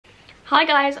Hi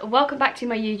guys, welcome back to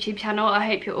my YouTube channel. I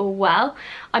hope you're all well.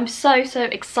 I'm so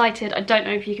excited. I don't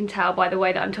know if you can tell by the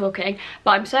way that I'm talking,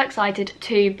 but I'm so excited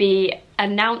to be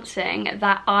announcing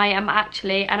that I am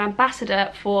actually an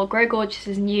ambassador for Grow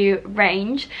Gorgeous's new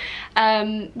range,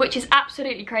 which is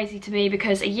absolutely crazy to me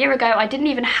because a year ago I didn't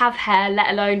even have hair, let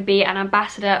alone be an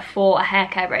ambassador for a hair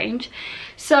care range.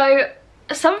 So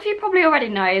some of you probably already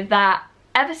know that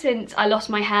ever since I lost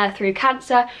my hair through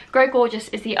cancer, Grow Gorgeous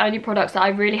is the only products that I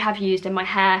really have used in my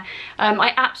hair.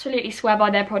 I absolutely swear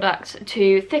by their products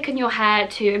to thicken your hair,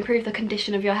 to improve the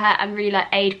condition of your hair and really like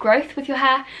aid growth with your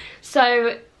hair.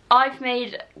 So I've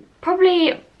made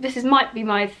might be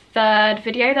my third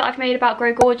video that I've made about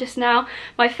Grow Gorgeous now.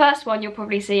 My first one you'll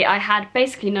probably see I had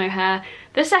basically no hair.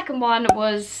 The second one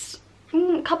was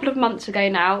a couple of months ago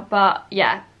now, but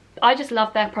yeah. I just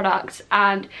love their products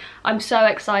and I'm so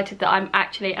excited that I'm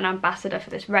actually an ambassador for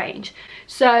this range.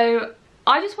 So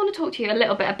I just want to talk to you a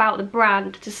little bit about the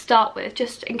brand to start with.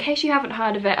 Just in case you haven't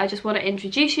heard of it, I just want to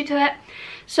introduce you to it.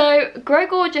 So Grow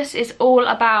Gorgeous is all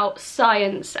about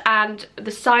science and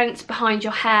the science behind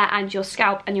your hair and your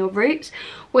scalp and your roots,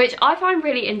 which I find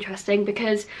really interesting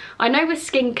because I know with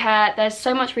skincare there's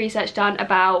so much research done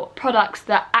about products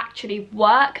that actually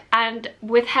work, and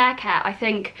with hair care I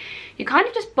think you kind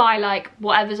of just buy like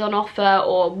whatever's on offer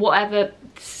or whatever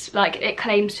like it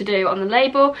claims to do on the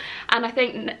label, and I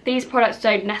think these products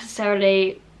don't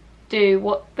necessarily do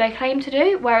what they claim to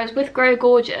do. Whereas with Grow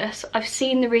Gorgeous, I've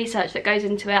seen the research that goes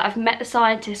into it, I've met the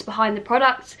scientists behind the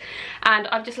products, and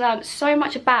I've just learned so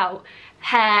much about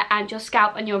hair and your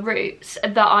scalp and your roots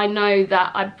that I know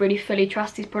that I really fully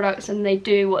trust these products and they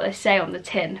do what they say on the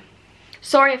tin.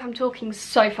 Sorry if I'm talking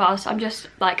so fast, I'm just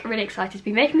like really excited to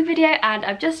be making the video and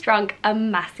I've just drunk a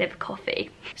massive coffee.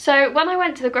 So when I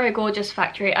went to the Grow Gorgeous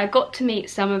factory, I got to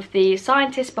meet some of the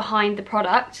scientists behind the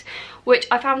product, which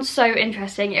I found so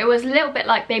interesting. It was a little bit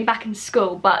like being back in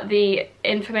school, but the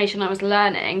information I was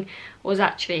learning was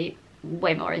actually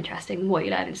way more interesting than what you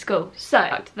learn in school.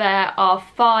 So there are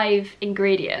 5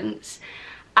 ingredients,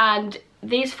 and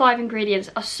these 5 ingredients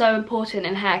are so important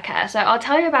in hair care. So I'll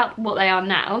tell you about what they are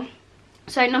now.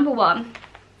 So number 1,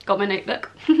 got my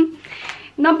notebook.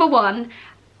 Number 1,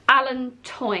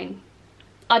 allantoin.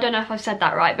 I don't know if I've said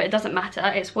that right, but it doesn't matter.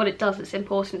 It's what it does that's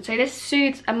important. So this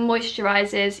soothes and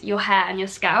moisturizes your hair and your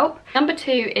scalp. Number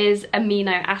 2 is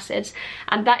amino acids,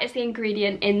 and that is the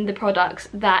ingredient in the products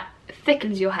that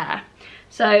thickens your hair.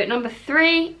 So number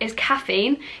 3 is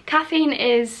caffeine. Caffeine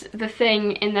is the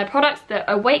thing in their products that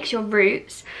awakes your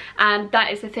roots, and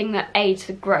that is the thing that aids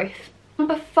the growth.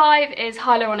 Number 5 is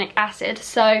hyaluronic acid.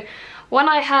 So when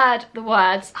I heard the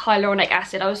words hyaluronic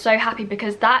acid, I was so happy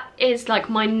because that is like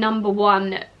my number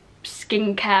 1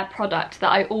 skincare product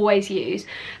that I always use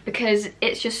because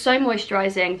it's just so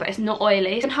moisturizing, but it's not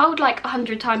oily. It can hold like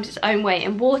 100 times its own weight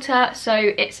in water, so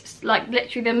it's like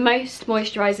literally the most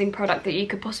moisturizing product that you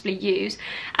could possibly use,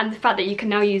 and the fact that you can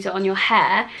now use it on your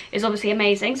hair is obviously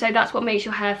amazing. So that's what makes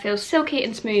your hair feel silky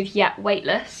and smooth yet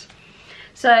weightless.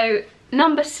 So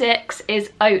number 6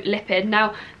 is oat lipid.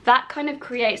 Now that kind of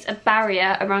creates a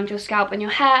barrier around your scalp and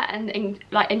your hair and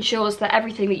like ensures that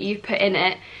everything that you've put in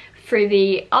it through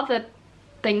the other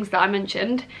things that I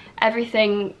mentioned,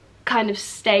 everything kind of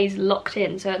stays locked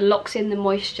in. So it locks in the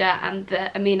moisture and the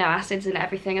amino acids and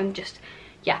everything, and just,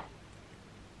 yeah.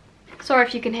 Sorry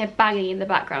if you can hear banging in the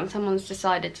background, someone's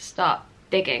decided to start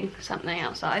digging something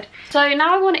outside. So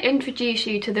now I want to introduce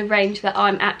you to the range that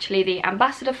I'm actually the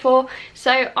ambassador for.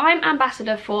 So I'm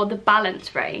ambassador for the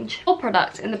Balance range. 4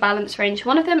 products in the Balance range.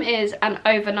 One of them is an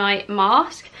overnight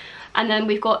mask, and then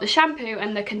we've got the shampoo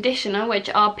and the conditioner, which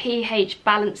are pH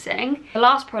balancing. The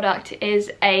last product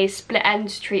is a split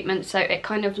ends treatment, so it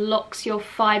kind of locks your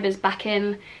fibres back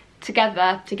in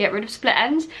together to get rid of split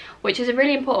ends, which is a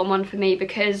really important one for me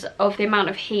because of the amount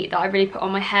of heat that I really put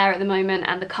on my hair at the moment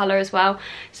and the colour as well.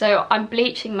 So I'm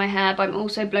bleaching my hair, but I'm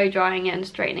also blow drying it and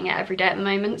straightening it every day at the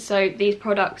moment. So these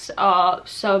products are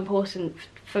so important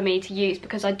for me to use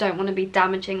because I don't want to be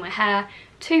damaging my hair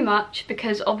too much,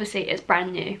 because obviously it's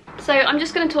brand new. So I'm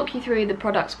just going to talk you through the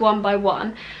products one by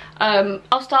one.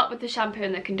 I'll start with the shampoo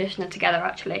and the conditioner together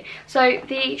actually. So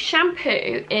the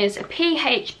shampoo is a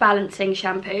pH balancing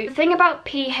shampoo. The thing about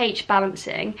pH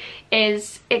balancing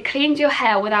is it cleans your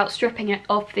hair without stripping it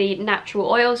of the natural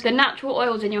oils. The natural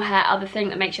oils in your hair are the thing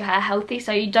that makes your hair healthy,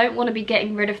 so you don't want to be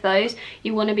getting rid of those.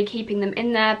 You want to be keeping them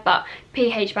in there, but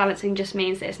pH balancing just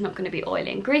means that it's not going to be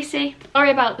oily and greasy. Sorry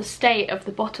about the state of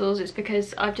the bottles, it's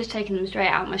because I've just taken them straight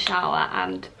out of my shower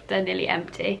and they're nearly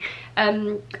empty.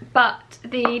 But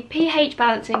the pH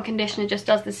balancing conditioner just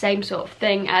does the same sort of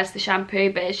thing as the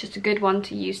shampoo, but it's just a good one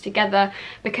to use together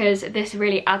because this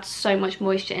really adds so much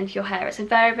moisture into your hair. It's a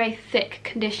very, very thick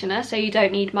conditioner, so you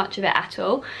don't need much of it at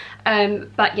all.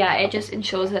 But yeah, it just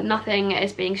ensures that nothing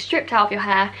is being stripped out of your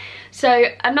hair. So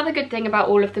another good thing about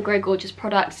all of the Grow Gorgeous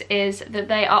products is that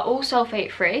they are all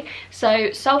sulfate free. So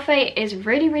sulfate is a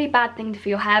really, really bad thing for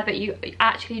your hair, but you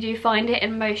actually do find it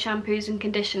in most shampoos and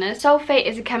conditioners. Sulfate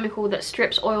is a chemical that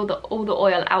strips all the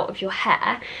oil out of your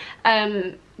hair,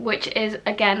 which is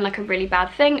again like a really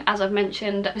bad thing. As I've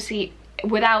mentioned, obviously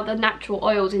without the natural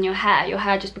oils in your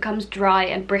hair just becomes dry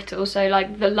and brittle, so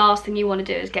like the last thing you want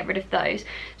to do is get rid of those.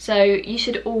 So you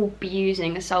should all be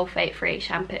using a sulfate free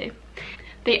shampoo.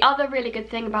 The other really good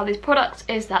thing about these products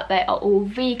is that they are all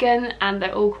vegan and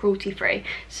they're all cruelty free.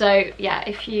 So yeah,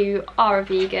 if you are a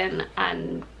vegan,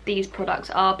 and these products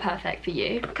are perfect for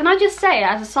you. Can I just say,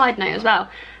 as a side note as well,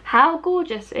 how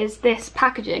gorgeous is this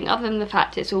packaging, other than the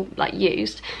fact it's all like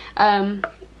used.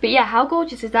 But yeah, how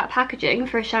gorgeous is that packaging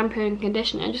for a shampoo and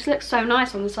conditioner? It just looks so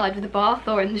nice on the side of the bath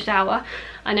or in the shower.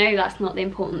 I know that's not the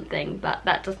important thing, but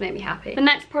that does make me happy. The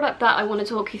next product that I want to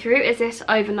talk you through is this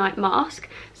overnight mask.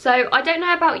 So I don't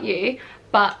know about you,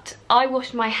 but I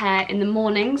wash my hair in the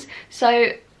mornings,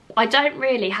 so I don't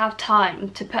really have time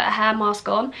to put a hair mask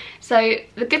on. So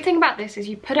the good thing about this is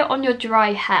you put it on your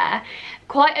dry hair,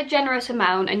 quite a generous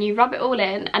amount, and you rub it all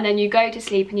in, and then you go to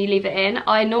sleep and you leave it in.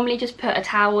 I normally just put a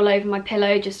towel over my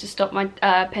pillow just to stop my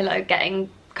pillow getting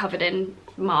covered in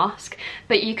mask,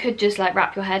 but you could just like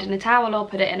wrap your head in a towel or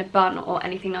put it in a bun or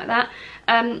anything like that.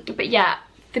 But yeah,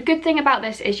 the good thing about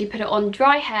this is you put it on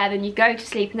dry hair, then you go to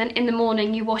sleep, and then in the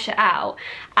morning you wash it out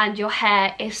and your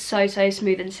hair is so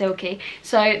smooth and silky.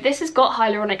 So this has got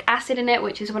hyaluronic acid in it,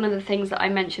 which is one of the things that I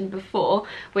mentioned before,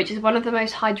 which is one of the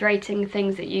most hydrating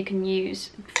things that you can use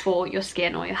for your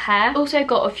skin or your hair. Also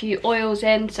got a few oils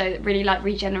in, so it really like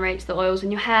regenerates the oils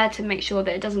in your hair to make sure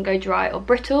that it doesn't go dry or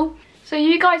brittle. So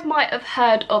you guys might have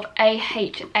heard of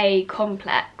AHA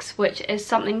complex, which is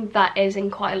something that is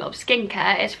in quite a lot of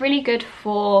skincare. It's really good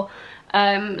for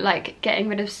like getting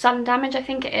rid of sun damage, I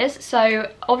think it is.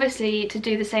 So obviously to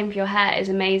do the same for your hair is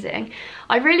amazing.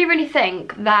 I really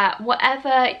think that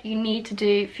whatever you need to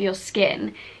do for your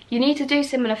skin, you need to do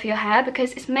similar for your hair,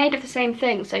 because it's made of the same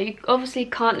thing. So you obviously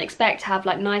can't expect to have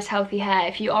like nice healthy hair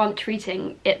if you aren't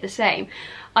treating it the same.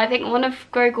 I think one of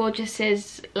Grow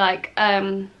Gorgeous's like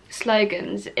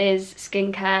slogans is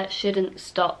skincare shouldn't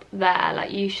stop there.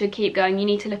 Like, you should keep going. You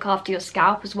need to look after your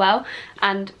scalp as well,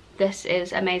 and this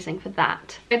is amazing for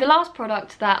that. So the last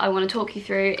product that I want to talk you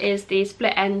through is the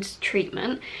split ends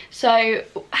treatment. So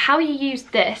how you use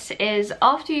this is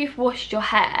after you've washed your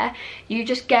hair, you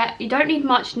don't need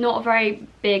much, not a very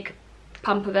big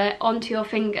pump of it, onto your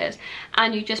fingers,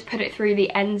 and you just put it through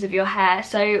the ends of your hair.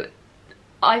 So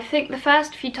I think the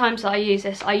first few times that I used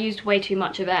this, I used way too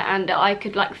much of it, and I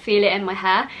could like feel it in my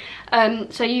hair.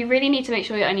 So you really need to make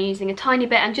sure you're only using a tiny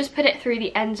bit, and just put it through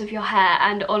the ends of your hair,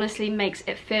 and honestly makes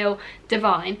it feel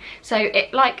divine. So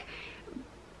it like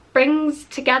brings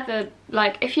together,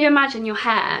 like if you imagine your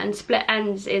hair and split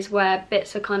ends is where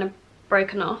bits are kind of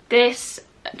broken off, this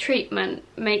treatment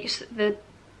makes the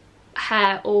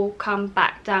hair all come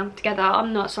back down together.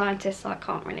 I'm not a scientist, so I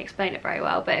can't really explain it very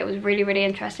well, but it was really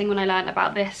interesting when I learned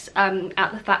about this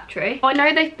at the factory. I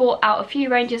know they've brought out a few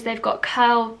ranges. They've got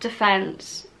Curl,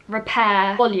 Defense,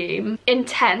 Repair, Volume,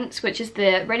 Intense, which is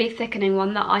the really thickening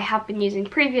one that I have been using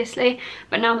previously,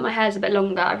 but now that my hair's a bit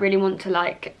longer, I really want to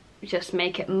like just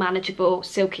make it manageable,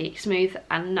 silky, smooth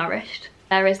and nourished.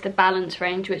 There is the Balance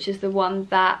range, which is the one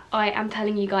that I am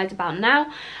telling you guys about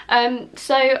now.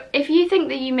 So if you think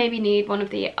that you maybe need one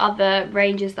of the other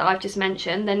ranges that I've just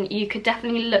mentioned, then you could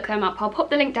definitely look them up. I'll pop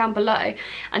the link down below,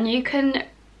 and you can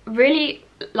really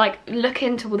like look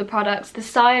into all the products. The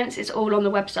science is all on the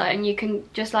website, and you can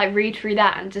just like read through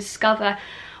that and discover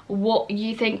what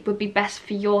you think would be best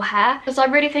for your hair, because I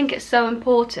really think it's so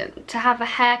important to have a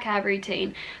hair care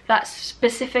routine that's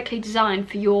specifically designed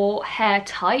for your hair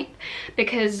type,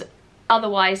 because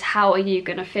otherwise how are you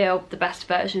gonna feel the best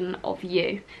version of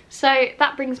you? So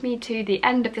that brings me to the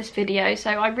end of this video.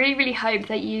 So I really hope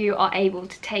that you are able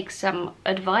to take some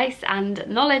advice and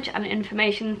knowledge and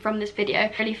information from this video,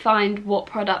 really find what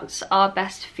products are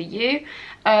best for you.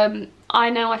 I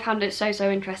know I found it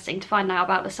so interesting to find out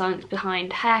about the science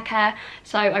behind hair care,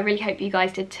 so I really hope you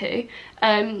guys did too.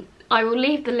 I will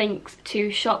leave the links to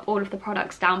shop all of the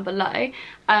products down below,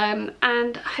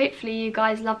 and hopefully you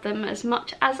guys love them as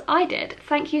much as I did.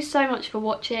 Thank you so much for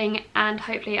watching, and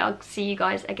hopefully I'll see you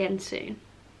guys again soon.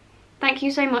 Thank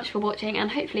you so much for watching,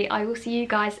 and hopefully I will see you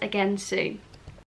guys again soon.